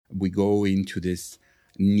we go into this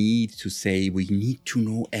need to say we need to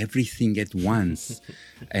know everything at once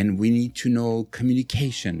and we need to know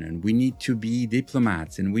communication and we need to be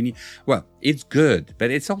diplomats and it's good,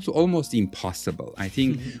 but it's also almost impossible. I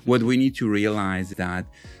think what we need to realize that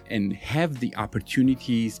and have the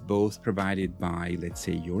opportunities both provided by, let's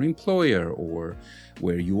say, your employer or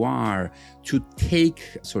where you are to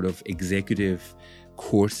take sort of executive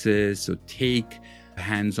courses or take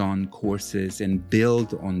hands-on courses and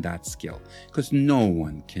build on that skill, because no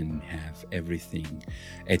one can have everything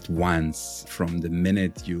at once from the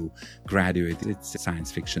minute you graduate. It's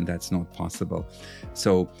science fiction. That's not possible.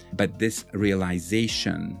 So, but this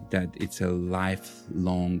realization that it's a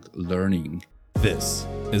lifelong learning. This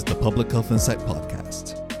is the Public Health Insight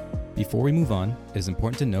Podcast. Before we move on, it is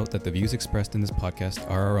important to note that the views expressed in this podcast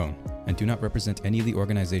are our own and do not represent any of the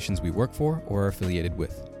organizations we work for or are affiliated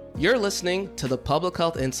with. You're listening to the Public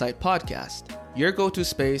Health Insight Podcast, your go-to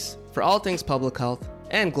space for all things public health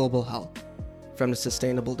and global health, from the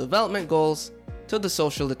Sustainable Development Goals to the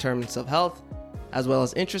social determinants of health, as well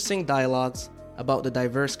as interesting dialogues about the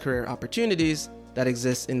diverse career opportunities that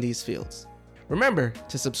exist in these fields. Remember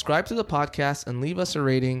to subscribe to the podcast and leave us a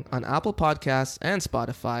rating on Apple Podcasts and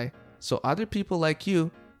Spotify so other people like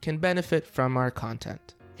you can benefit from our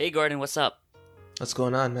content. Hey Gordon, what's up? What's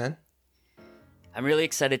going on, man? I'm really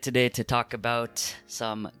excited today to talk about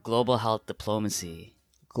some global health diplomacy.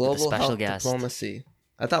 Global health diplomacy.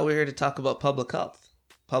 I thought we were here to talk about public health.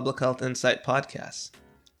 Public Health Insight Podcast.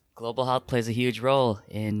 Global health plays a huge role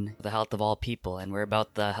in the health of all people, and we're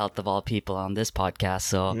about the health of all people on this podcast,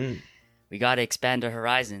 so we got to expand our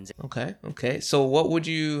horizons. Okay. So what would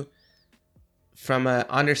you, from an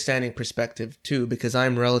understanding perspective too, because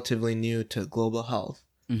I'm relatively new to global health,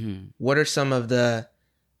 what are some of the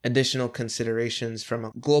additional considerations from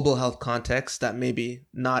a global health context that may be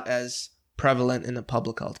not as prevalent in a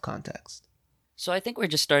public health context? So I think we're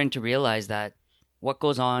just starting to realize that what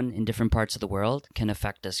goes on in different parts of the world can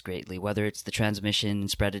affect us greatly, whether it's the transmission and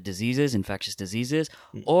spread of diseases, infectious diseases,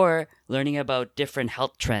 or learning about different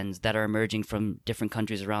health trends that are emerging from different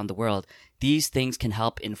countries around the world. These things can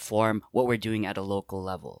help inform what we're doing at a local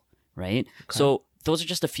level, right? Okay. So those are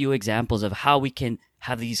just a few examples of how we can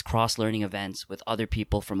have these cross-learning events with other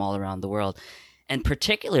people from all around the world. And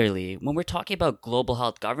particularly when we're talking about global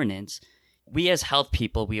health governance, we as health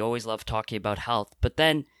people, we always love talking about health. But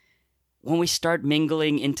then when we start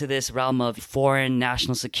mingling into this realm of foreign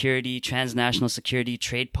national security, transnational security,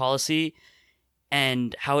 trade policy,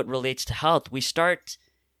 and how it relates to health, we start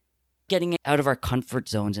getting out of our comfort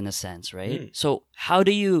zones in a sense, right? So how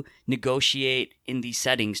do you negotiate in these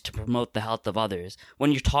settings to promote the health of others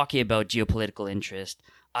when you're talking about geopolitical interest,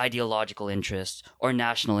 ideological interests, or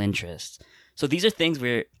national interests? So these are things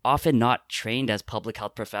we're often not trained as public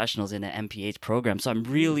health professionals in an MPH program. So I'm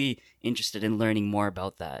really interested in learning more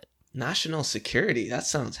about that. National security, that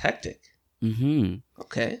sounds hectic.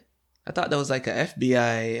 Okay. I thought that was like a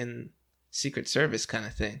FBI and Secret Service kind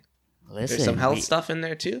of thing. Listen, there's some health stuff in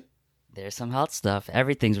there too? There's some health stuff.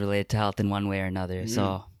 Everything's related to health in one way or another.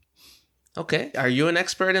 So, okay. Are you an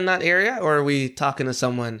expert in that area, or are we talking to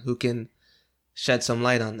someone who can shed some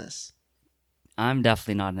light on this? I'm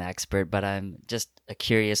definitely not an expert, but I'm just a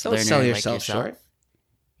curious Don't learner sell like yourself yourself. short.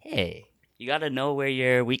 Hey, you got to know where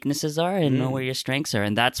your weaknesses are and know where your strengths are.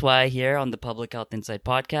 And that's why here on the Public Health Insight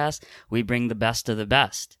Podcast, we bring the best of the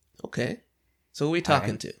best. Okay. So who are we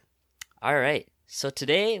talking to? All right. So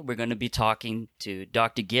today we're going to be talking to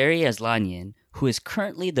Dr. Garry Aslanyan, who is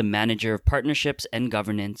currently the Manager of Partnerships and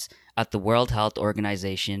Governance at the World Health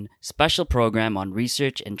Organization Special Program on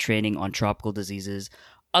Research and Training on Tropical Diseases,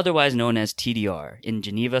 otherwise known as TDR, in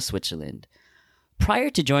Geneva, Switzerland. Prior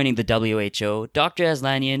to joining the WHO, Dr.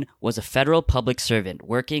 Aslanyan was a federal public servant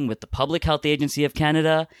working with the Public Health Agency of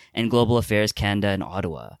Canada and Global Affairs Canada in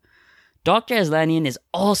Ottawa. Dr. Aslanyan is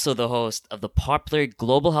also the host of the popular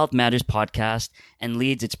Global Health Matters podcast and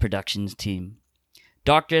leads its productions team.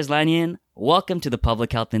 Dr. Aslanyan, welcome to the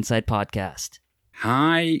Public Health Insight Podcast.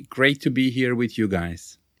 Hi, great to be here with you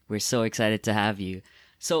guys. We're so excited to have you.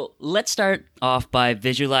 So let's start off by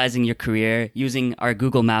visualizing your career using our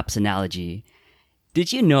Google Maps analogy.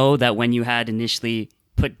 Did you know that when you had initially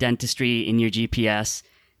put dentistry in your GPS,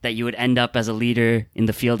 that you would end up as a leader in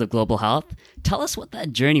the field of global health? Tell us what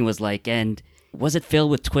that journey was like, and was it filled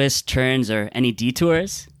with twists, turns, or any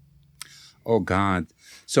detours? Oh, God.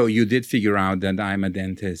 So you did figure out that I'm a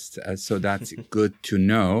dentist. So that's good to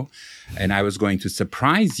know. And I was going to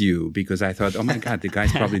surprise you because I thought, oh my God, the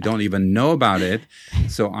guys probably don't even know about it.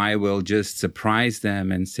 So I will just surprise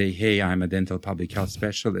them and say, hey, I'm a dental public health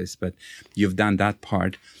specialist. But you've done that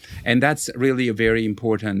part. And that's really a very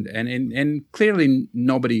important. And clearly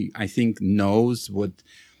nobody, I think, knows what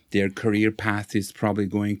their career path is probably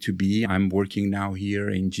going to be. I'm working now here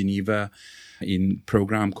in Geneva in a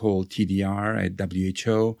program called TDR at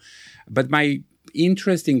WHO. But my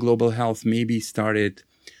interest in global health maybe started,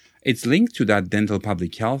 it's linked to that dental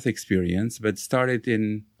public health experience, but started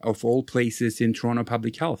in, of all places, in Toronto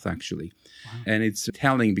Public Health, actually. Wow. And it's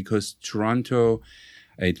telling because Toronto,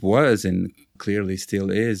 it was and clearly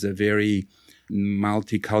still is a very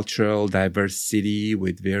multicultural, diverse city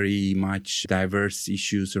with very much diverse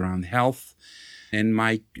issues around health. And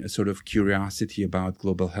my sort of curiosity about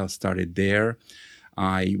global health started there.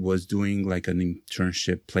 I was doing like an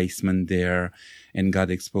internship placement there and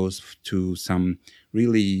got exposed to some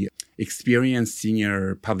really experienced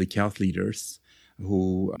senior public health leaders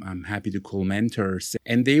who I'm happy to call mentors.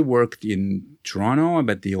 And they worked in Toronto,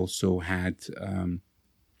 but they also had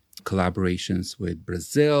collaborations with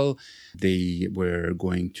Brazil. They were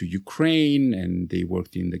going to Ukraine and they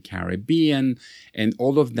worked in the Caribbean. And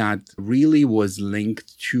all of that really was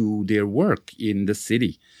linked to their work in the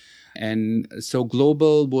city. And so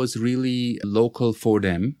global was really local for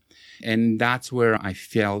them. And that's where I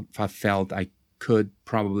felt I could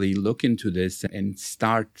probably look into this and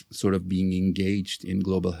start sort of being engaged in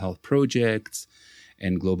global health projects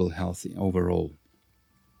and global health overall.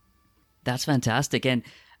 That's fantastic. And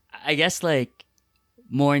I guess like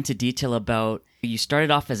more into detail about you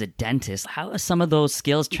started off as a dentist. How are some of those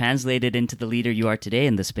skills translated into the leader you are today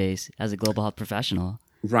in the space as a global health professional?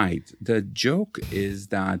 Right. The joke is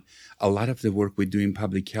that a lot of the work we do in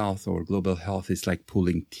public health or global health is like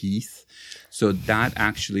pulling teeth. So that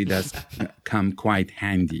actually does come quite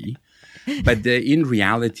handy. But in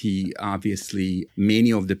reality, obviously,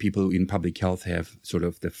 many of the people in public health have sort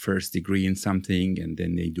of the first degree in something, and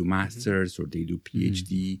then they do masters or they do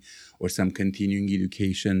PhD or some continuing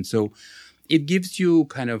education. So it gives you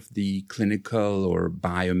kind of the clinical or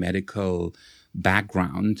biomedical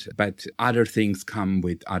background, but other things come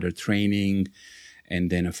with other training. And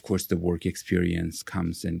then, of course, the work experience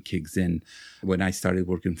comes and kicks in. When I started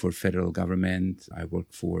working for federal government, I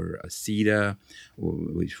worked for CEDA,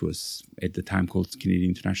 which was at the time called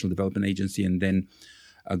Canadian International Development Agency, and then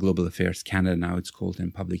Global Affairs Canada. Now it's called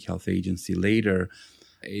and Public Health Agency later.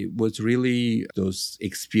 It was really those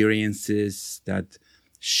experiences that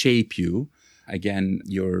shape you. Again,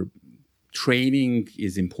 your training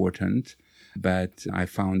is important. But I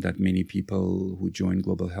found that many people who join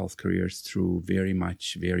global health careers through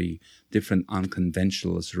very different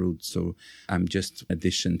unconventional routes. So I'm just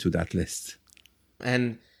addition to that list.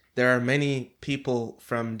 And there are many people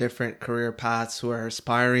from different career paths who are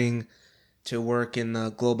aspiring to work in the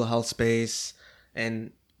global health space.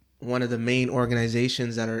 And one of the main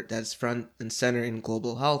organizations that's front and center in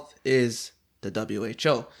global health is the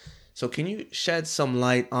WHO. So can you shed some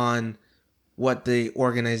light on what the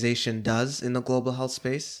organization does in the global health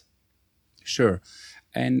space? Sure.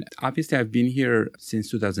 And obviously, I've been here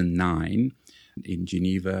since 2009 in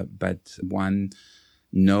Geneva, but one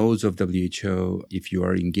knows of WHO if you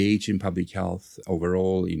are engaged in public health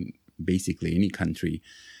overall in basically any country,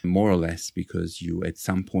 more or less, because you at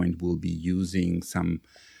some point will be using some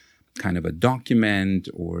kind of a document,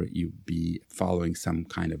 or you'd be following some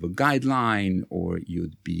kind of a guideline, or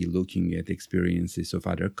you'd be looking at experiences of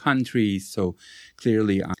other countries. So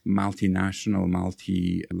clearly a multinational,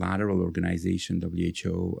 multilateral organization,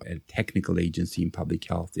 WHO, a technical agency in public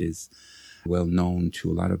health, is well known to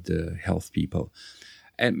a lot of the health people.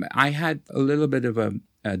 And I had a little bit of an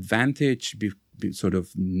advantage sort of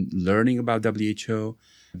learning about WHO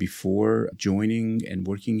before joining and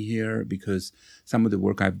working here, because some of the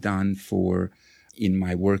work I've done in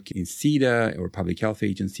my work in CEDA or Public Health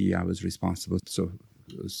Agency, I was responsible. So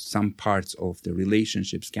some parts of the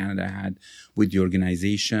relationships Canada had with the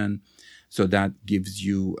organization. So that gives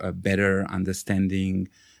you a better understanding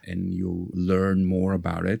and you learn more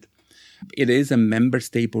about it. It is a member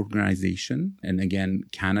state organization. And again,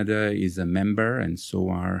 Canada is a member, and so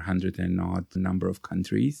are 100 and odd number of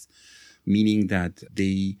countries, meaning that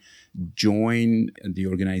they join the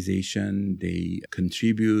organization, they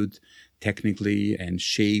contribute technically and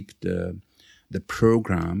shape the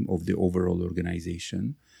program of the overall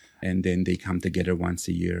organization. And then they come together once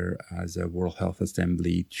a year as a World Health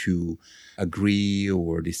Assembly to agree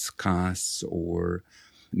or discuss or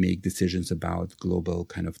make decisions about global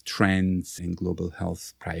kind of trends and global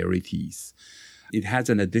health priorities. It has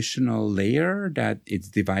an additional layer that it's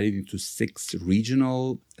divided into 6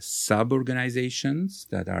 regional sub-organizations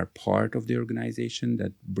that are part of the organization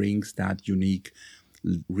that brings that unique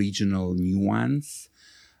regional nuance.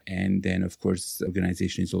 And then, of course, the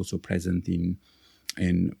organization is also present in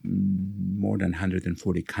more than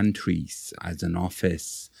 140 countries as an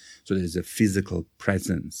office. So there's a physical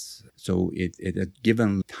presence. So at a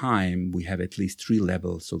given time, we have at least 3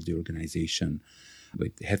 levels of the organization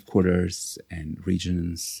with headquarters and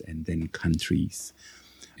regions and then countries.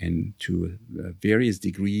 And to a various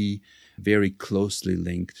degree, very closely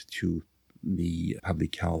linked to the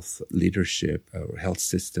public health leadership or health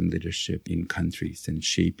system leadership in countries and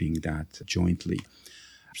shaping that jointly.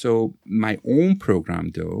 So my own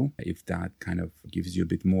program, though, if that kind of gives you a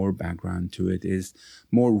bit more background to it, is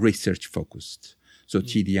more research focused. So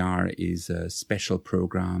TDR is a special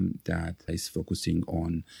program that is focusing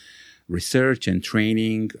on research and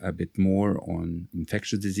training, a bit more on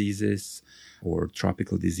infectious diseases or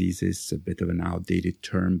tropical diseases, a bit of an outdated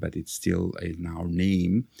term, but it's still in our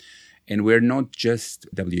name. And we're not just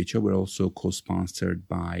WHO, we're also co-sponsored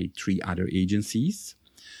by 3 other agencies,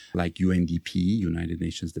 like UNDP, United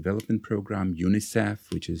Nations Development Program,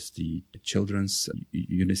 UNICEF, which is the children's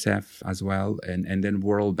UNICEF as well, and then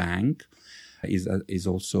World Bank is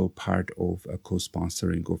also part of a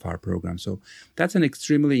co-sponsoring of our program. So that's an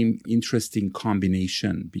extremely interesting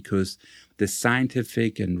combination because the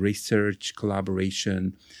scientific and research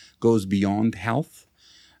collaboration goes beyond health.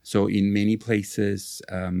 So in many places,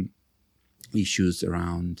 issues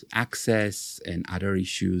around access and other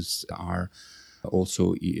issues are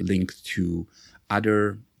also linked to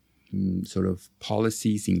other sort of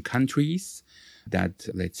policies in countries that,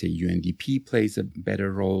 let's say, UNDP plays a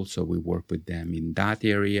better role. So we work with them in that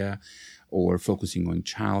area, or focusing on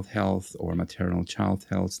child health or maternal child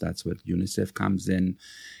health. That's what UNICEF comes in.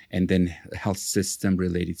 And then health system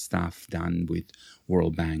related stuff done with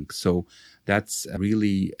World Bank. So that's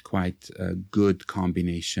really quite a good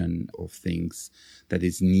combination of things that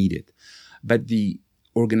is needed. But the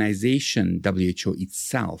organization, WHO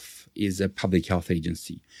itself, is a public health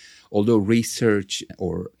agency. Although research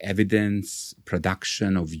or evidence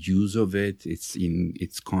production of use of it's in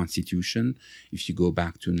its constitution. If you go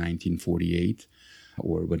back to 1948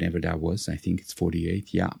 or whenever that was, I think it's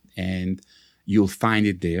 48, yeah. And you'll find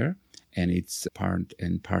it there. And it's part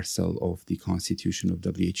and parcel of the constitution of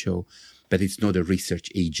WHO. But it's not a research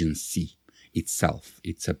agency itself.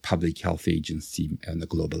 It's a public health agency on a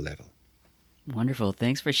global level. Wonderful.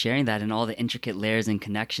 Thanks for sharing that and all the intricate layers and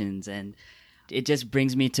connections. And it just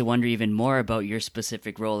brings me to wonder even more about your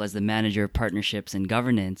specific role as the manager of partnerships and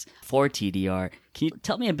governance for TDR. Can you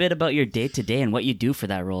tell me a bit about your day-to-day and what you do for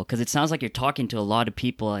that role? Because it sounds like you're talking to a lot of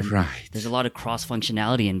people and there's a lot of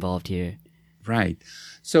cross-functionality involved here. Right.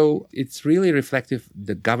 So it's really reflective,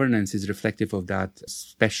 the governance is reflective of that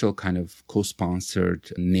special kind of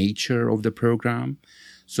co-sponsored nature of the program.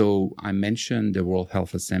 So I mentioned the World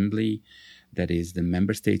Health Assembly, that is the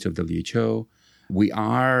member states of WHO. We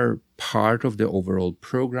are part of the overall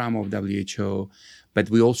program of WHO, but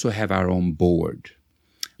we also have our own board,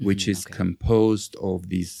 which is composed of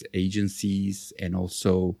these agencies and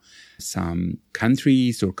also some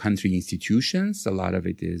countries or country institutions. A lot of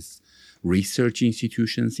it is research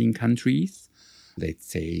institutions in countries. Let's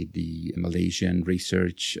say the Malaysian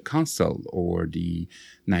Research Council or the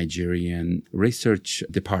Nigerian Research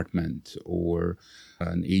Department or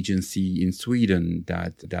an agency in Sweden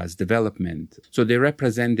that does development. So they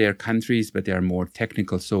represent their countries, but they are more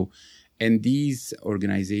technical. And these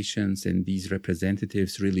organizations and these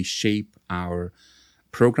representatives really shape our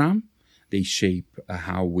program. They shape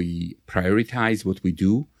how we prioritize what we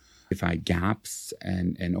do, identify gaps,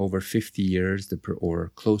 and over 50 years,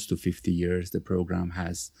 or close to 50 years, the program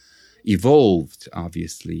has evolved,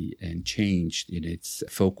 obviously, and changed in its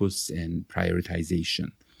focus and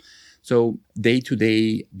prioritization. So day to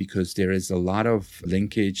day, because there is a lot of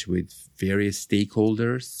linkage with various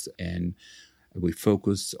stakeholders, and we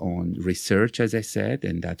focus on research, as I said,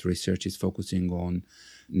 and that research is focusing on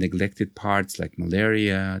neglected parts like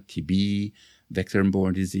malaria, TB,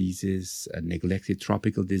 vector-borne diseases, neglected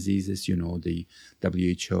tropical diseases, the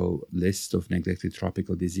WHO list of neglected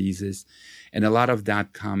tropical diseases. And a lot of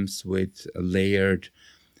that comes with a layered,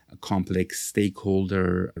 complex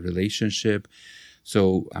stakeholder relationship.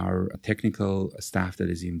 So our technical staff that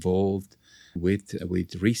is involved with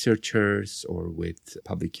researchers or with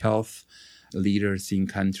public health leaders in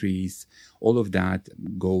countries, all of that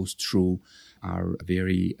goes through our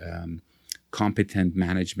very competent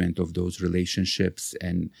management of those relationships.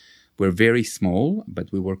 And We're very small,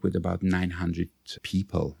 but we work with about 900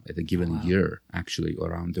 people at a given year, actually,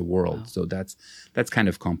 around the world. So that's kind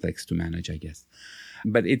of complex to manage, I guess.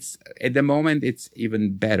 But it's at the moment, it's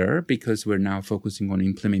even better because we're now focusing on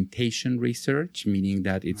implementation research, meaning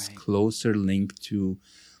that it's closer linked to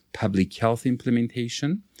public health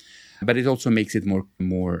implementation. But it also makes it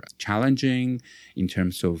more challenging in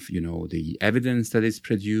terms of, the evidence that is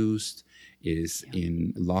produced is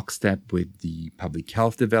in lockstep with the public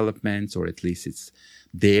health developments, or at least it's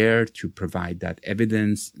there to provide that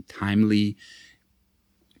evidence, timely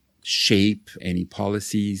shape any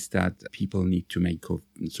policies that people need to make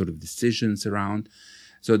sort of decisions around.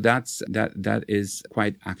 So that is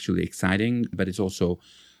quite actually exciting, but it's also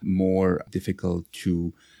more difficult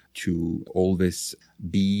to always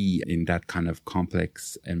be in that kind of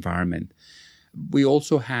complex environment. We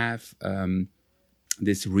also have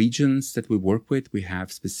these regions that we work with. We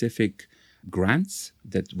have specific grants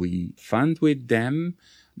that we fund with them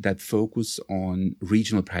that focus on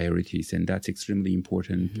regional priorities. And that's extremely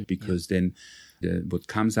important because then what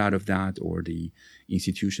comes out of that, or the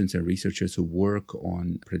institutions and researchers who work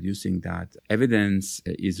on producing that evidence,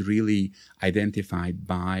 is really identified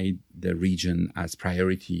by the region as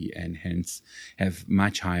priority and hence have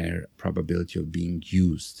much higher probability of being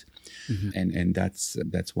used. And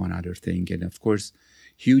that's one other thing. And of course,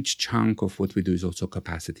 huge chunk of what we do is also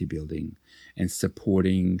capacity building and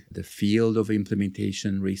supporting the field of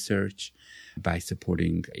implementation research by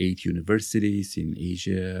supporting 8 universities in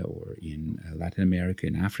Asia or in Latin America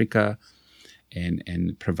and Africa,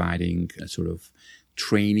 and providing a sort of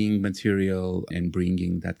training material and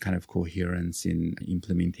bringing that kind of coherence in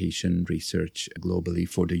implementation research globally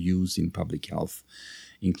for the use in public health,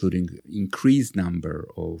 including increased number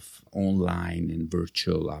of online and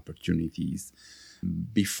virtual opportunities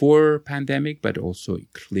before pandemic, but also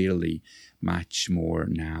clearly much more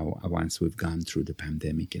now once we've gone through the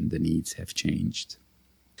pandemic and the needs have changed.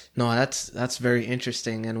 No, that's very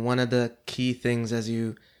interesting. And one of the key things, as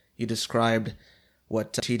you described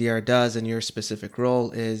what TDR does in your specific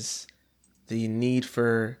role, is the need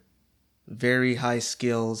for very high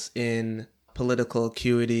skills in political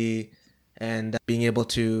acuity and being able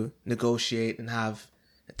to negotiate and have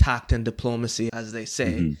tact and diplomacy, as they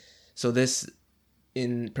say. So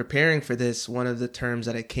in preparing for this, one of the terms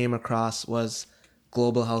that I came across was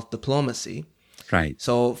global health diplomacy. Right.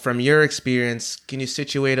 So from your experience, can you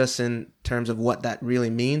situate us in terms of what that really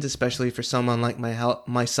means, especially for someone like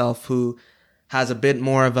myself who has a bit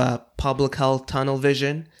more of a public health tunnel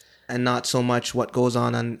vision and not so much what goes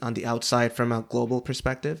on the outside from a global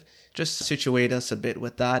perspective? Just situate us a bit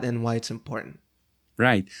with that and why it's important.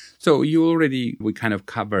 Right. So we kind of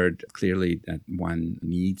covered clearly that one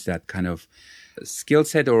needs that kind of skill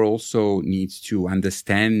set, or also needs to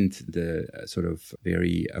understand the sort of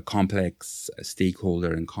very complex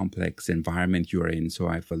stakeholder and complex environment you are in. So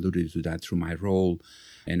I've alluded to that through my role.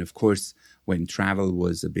 And of course, when travel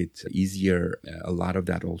was a bit easier, a lot of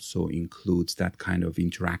that also includes that kind of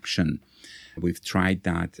interaction. We've tried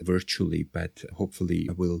that virtually, but hopefully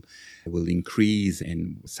will increase,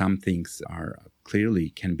 and some things are clearly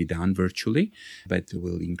can be done virtually, but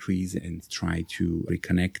will increase and try to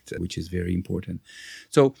reconnect, which is very important.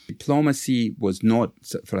 So diplomacy was not,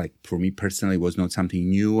 for me personally, was not something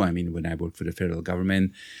new. I mean, when I worked for the federal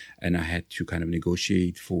government and I had to kind of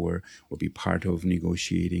negotiate for, or be part of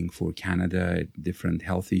negotiating for Canada different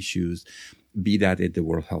health issues, be that at the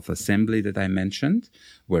World Health Assembly that I mentioned,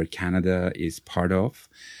 where Canada is part of,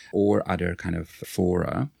 or other kind of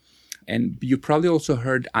fora. And you probably also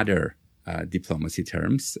heard other diplomacy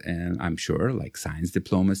terms, and I'm sure, like science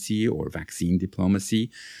diplomacy or vaccine diplomacy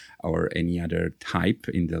or any other type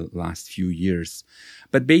in the last few years.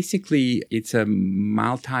 But basically, it's a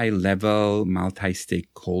multi-level,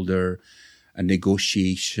 multi-stakeholder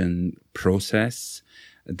negotiation process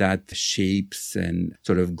that shapes and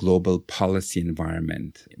sort of global policy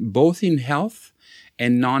environment, both in health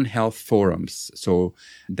and non-health forums. So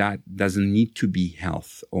that doesn't need to be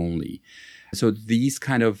health only. So these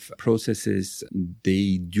kind of processes,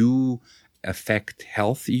 they do affect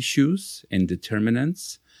health issues and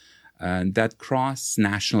determinants that cross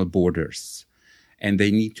national borders. And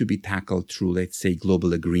they need to be tackled through, let's say,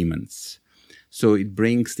 global agreements. So it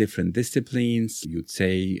brings different disciplines. You'd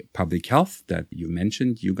say public health that you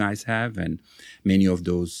mentioned you guys have, and many of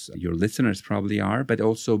those your listeners probably are, but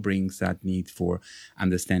also brings that need for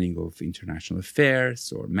understanding of international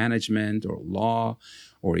affairs or management or law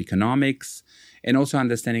or economics, and also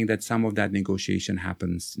understanding that some of that negotiation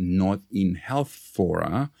happens not in health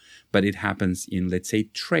fora, but it happens in, let's say,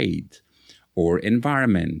 trade or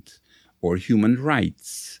environment or human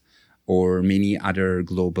rights or many other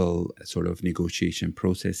global sort of negotiation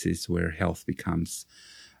processes where health becomes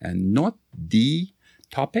not the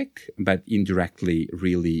topic, but indirectly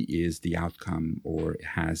really is the outcome or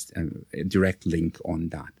has a direct link on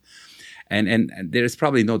that. And there is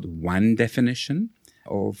probably not one definition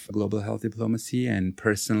of global health diplomacy. And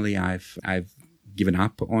personally, I've given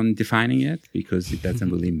up on defining it because it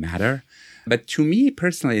doesn't really matter. But to me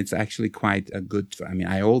personally, it's actually quite a good,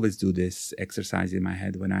 I always do this exercise in my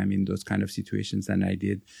head when I'm in those kind of situations than I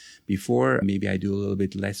did before. Maybe I do a little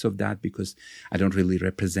bit less of that because I don't really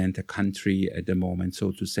represent a country at the moment,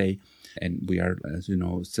 so to say. And we are, as you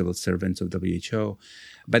know, civil servants of WHO.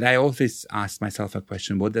 But I always ask myself a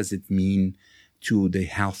question, what does it mean to the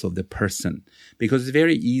health of the person? Because it's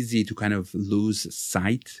very easy to kind of lose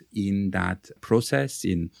sight in that process,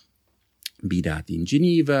 be that in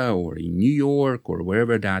Geneva or in New York or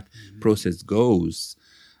wherever that process goes,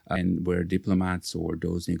 and where diplomats or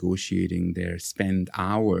those negotiating there spend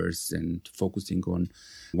hours and focusing on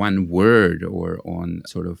one word or on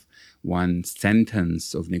sort of one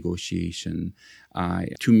sentence of negotiation.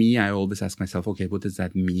 To me, I always ask myself, okay, what does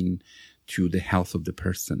that mean to the health of the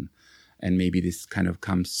person? And maybe this kind of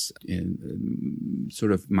comes in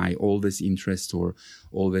sort of my always interest or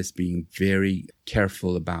always being very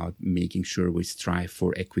careful about making sure we strive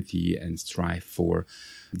for equity and strive for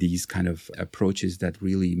these kind of approaches that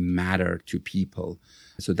really matter to people.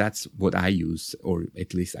 So that's what I use, or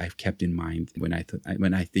at least I've kept in mind when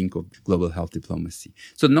I think of global health diplomacy.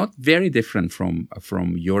 So not very different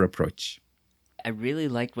from your approach. I really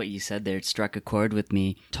liked what you said there. It struck a chord with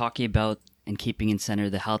me, talking about and keeping in center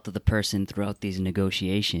the health of the person throughout these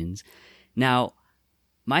negotiations. Now,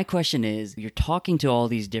 my question is, you're talking to all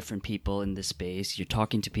these different people in this space, you're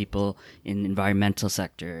talking to people in environmental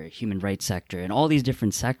sector, human rights sector, and all these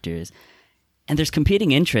different sectors, and there's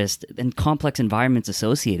competing interest and complex environments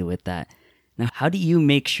associated with that. Now, how do you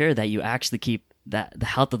make sure that you actually keep the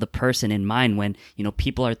health of the person in mind when,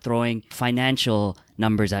 people are throwing financial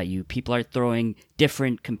numbers at you, people are throwing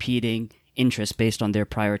different competing interests based on their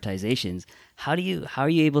prioritizations? How are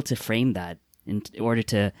you able to frame that in order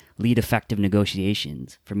to lead effective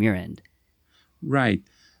negotiations from your end? Right.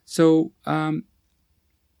 So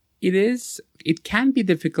it can be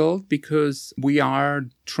difficult because we are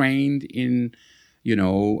trained in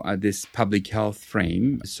this public health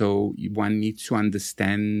frame. So one needs to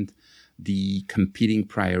understand the competing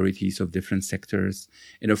priorities of different sectors.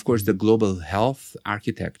 And of course, the global health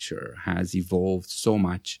architecture has evolved so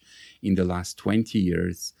much in the last 20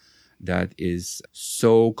 years that is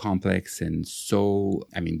so complex and so,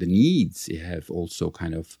 the needs have also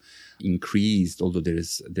kind of increased, although there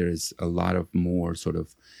is a lot of more sort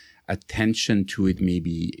of attention to it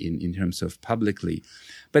maybe in terms of publicly.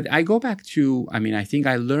 But I go back to, I think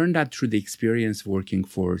I learned that through the experience working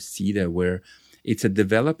for CIDA, where it's a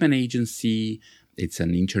development agency, it's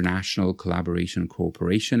an international collaboration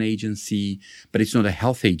cooperation agency, but it's not a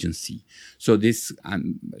health agency. So this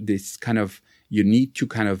kind of, you need to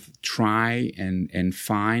kind of try and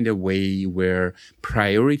find a way where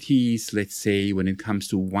priorities, let's say when it comes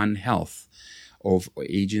to One Health, of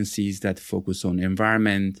agencies that focus on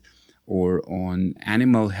environment or on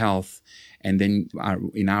animal health. And then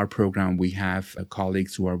in our program, we have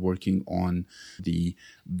colleagues who are working on the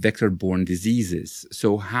vector-borne diseases.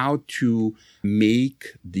 So how to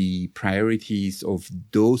make the priorities of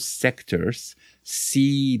those sectors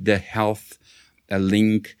see the health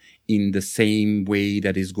link in the same way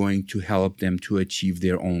that is going to help them to achieve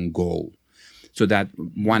their own goal. So that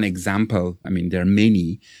one example, there are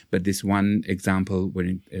many, but this one example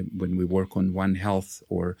when we work on One Health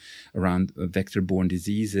or around vector-borne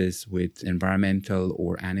diseases with environmental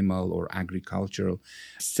or animal or agricultural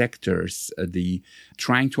sectors, the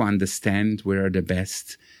trying to understand where are the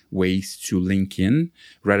best ways to link in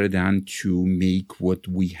rather than to make what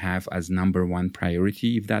we have as number one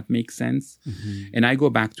priority, if that makes sense. Mm-hmm. And I go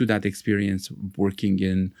back to that experience working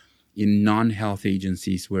in non-health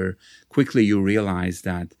agencies where quickly you realize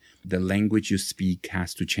that the language you speak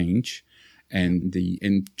has to change and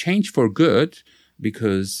change for good,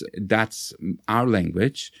 because that's our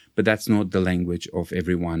language, but that's not the language of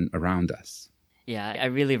everyone around us. Yeah, I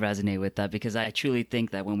really resonate with that, because I truly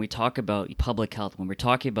think that when we talk about public health, when we're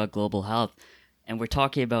talking about global health, and we're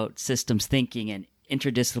talking about systems thinking and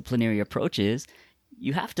interdisciplinary approaches,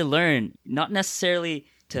 you have to learn not necessarily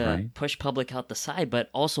to push public health aside, but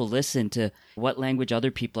also listen to what language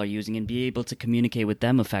other people are using and be able to communicate with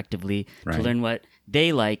them effectively to learn what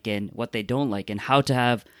they like and what they don't like, and how to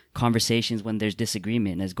have conversations when there's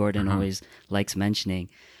disagreement, as Gordon always likes mentioning.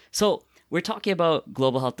 So we're talking about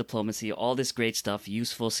global health diplomacy, all this great stuff,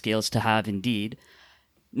 useful skills to have indeed.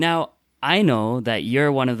 Now, I know that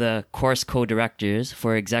you're one of the course co-directors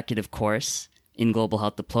for executive course in global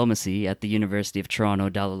health diplomacy at the University of Toronto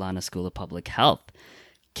Dalla Lana School of Public Health.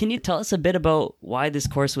 Can you tell us a bit about why this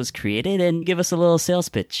course was created and give us a little sales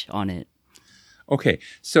pitch on it? Okay.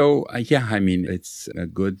 So, it's a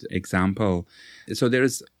good example. So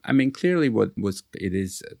clearly it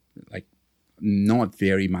is like not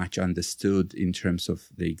very much understood in terms of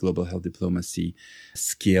the global health diplomacy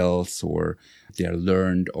skills, or they're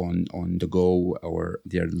learned on the go, or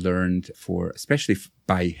they're learned especially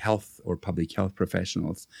by health or public health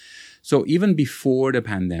professionals. So even before the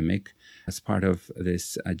pandemic, as part of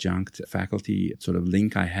this adjunct faculty sort of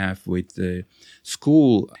link I have with the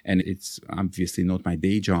school, and it's obviously not my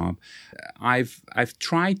day job, I've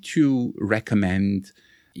tried to recommend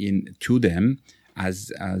to them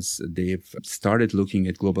as they've started looking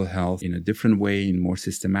at global health in a different way, in a more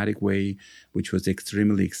systematic way, which was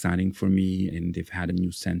extremely exciting for me. And they've had a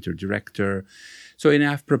new center director. So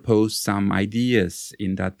I've proposed some ideas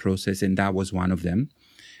in that process, and that was one of them.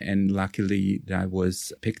 And luckily that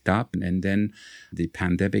was picked up. And then the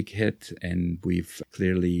pandemic hit, and we've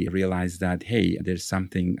clearly realized that, hey, there's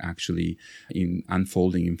something actually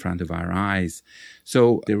unfolding in front of our eyes.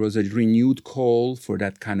 So there was a renewed call for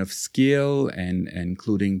that kind of skill, and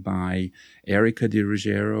including by Erica Di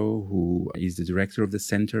Ruggiero, who is the director of the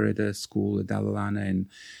center at the school at Dalla Lana.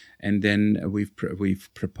 And then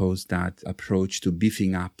we've proposed that approach to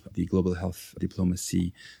beefing up the global health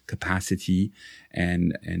diplomacy capacity,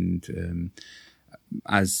 and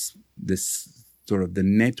as this sort of the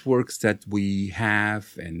networks that we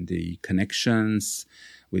have and the connections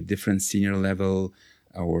with different senior level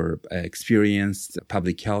or experienced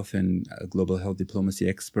public health and global health diplomacy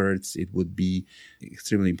experts, it would be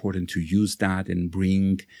extremely important to use that and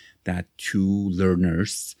bring that to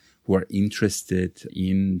learners who are interested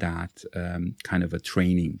in that kind of a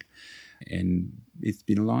training. And it's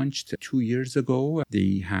been launched 2 years ago.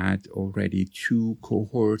 They had already 2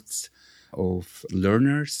 cohorts of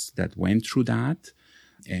learners that went through that.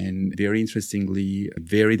 And very interestingly,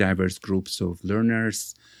 very diverse groups of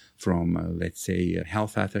learners from, let's say, a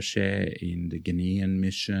health attaché in the Ghanaian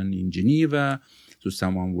mission in Geneva, to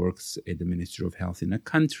someone who works at the Ministry of Health in a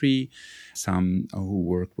country, some who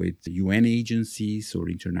work with UN agencies or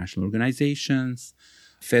international organizations,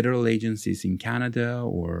 federal agencies in Canada,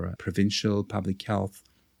 or provincial public health,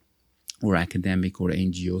 or academic or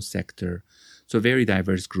NGO sector. So very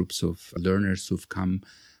diverse groups of learners who've come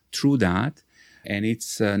through that. And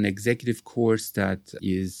it's an executive course that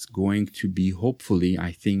is going to be, hopefully,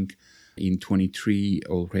 I think, in 23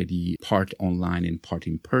 already part online and part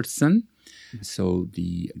in person. So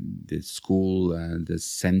the school, the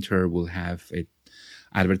center will have it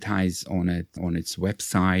advertised on its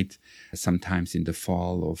website sometimes in the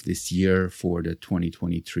fall of this year for the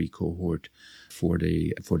 2023 cohort for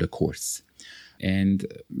the course. And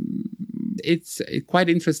it's quite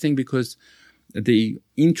interesting because the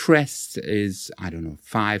interest is,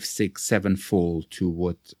 5, 6, 7-fold to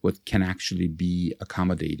what can actually be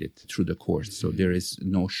accommodated through the course. So there is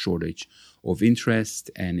no shortage of interest,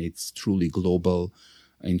 and it's truly global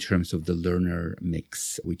in terms of the learner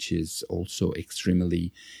mix, which is also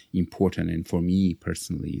extremely important. And for me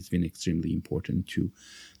personally, it's been extremely important to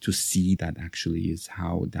see that actually is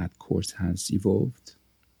how that course has evolved.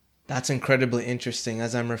 That's incredibly interesting.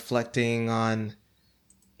 As I'm reflecting on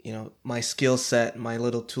my skill set, my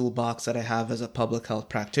little toolbox that I have as a public health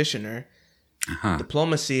practitioner,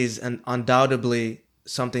 diplomacy is undoubtedly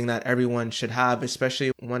something that everyone should have,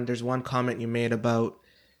 especially when there's one comment you made about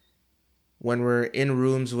when we're in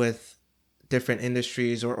rooms with different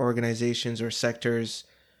industries or organizations or sectors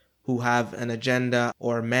who have an agenda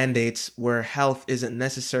or mandates where health isn't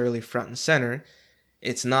necessarily front and center.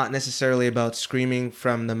 It's not necessarily about screaming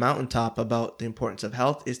from the mountaintop about the importance of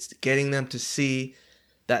health. It's getting them to see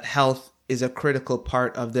that health is a critical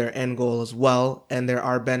part of their end goal as well, and there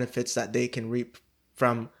are benefits that they can reap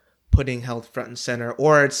from putting health front and center,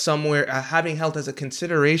 or it's somewhere having health as a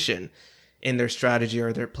consideration in their strategy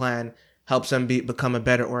or their plan helps them become a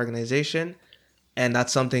better organization. And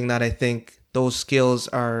that's something that I think those skills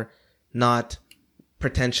are not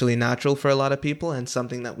potentially natural for a lot of people, and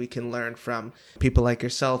something that we can learn from people like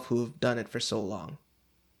yourself who've done it for so long.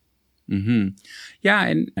 Mm-hmm. Yeah,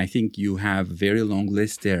 and I think you have a very long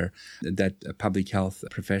list there that public health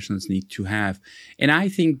professionals need to have. And I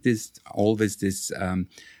think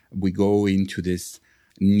we go into this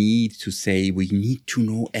need to say we need to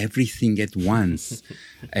know everything at once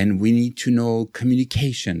and we need to know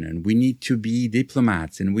communication and we need to be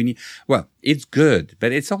diplomats and it's good,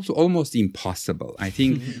 but it's also almost impossible. I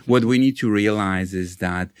think what we need to realize is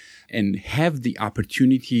that and have the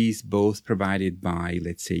opportunities both provided by,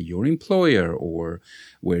 let's say, your employer or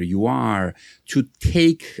where you are to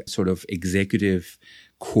take sort of executive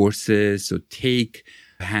courses, so take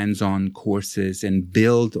hands-on courses and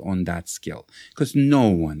build on that skill, because no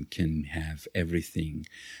one can have everything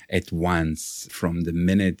at once from the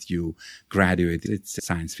minute you graduate. It's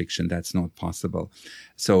science fiction. That's not possible.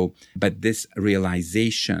 So, but this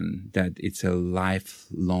realization that it's a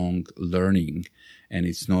lifelong learning and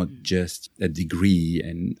it's not just a degree.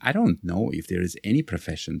 And I don't know if there is any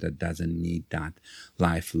profession that doesn't need that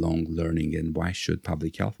lifelong learning. And why should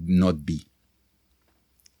public health not be?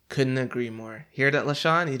 Couldn't agree more. Hear that,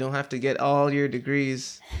 LaShawn? You don't have to get all your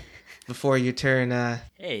degrees before you turn...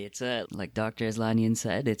 Hey, it's like Dr. Aslanyan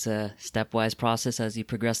said, it's a stepwise process as you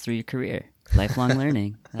progress through your career. Lifelong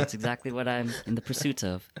learning. That's exactly what I'm in the pursuit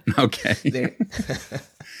of. Okay.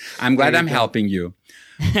 I'm glad I'm helping you.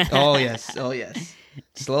 Oh, yes. Oh, yes.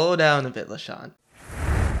 Slow down a bit, LaShawn.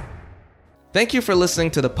 Thank you for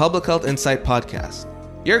listening to the Public Health Insight Podcast,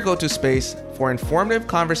 your go-to space for informative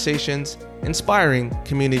conversations inspiring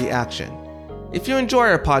community action. If you enjoy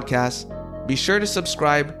our podcast, be sure to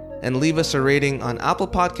subscribe and leave us a rating on Apple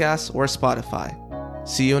Podcasts or Spotify.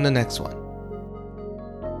 See you in the next one.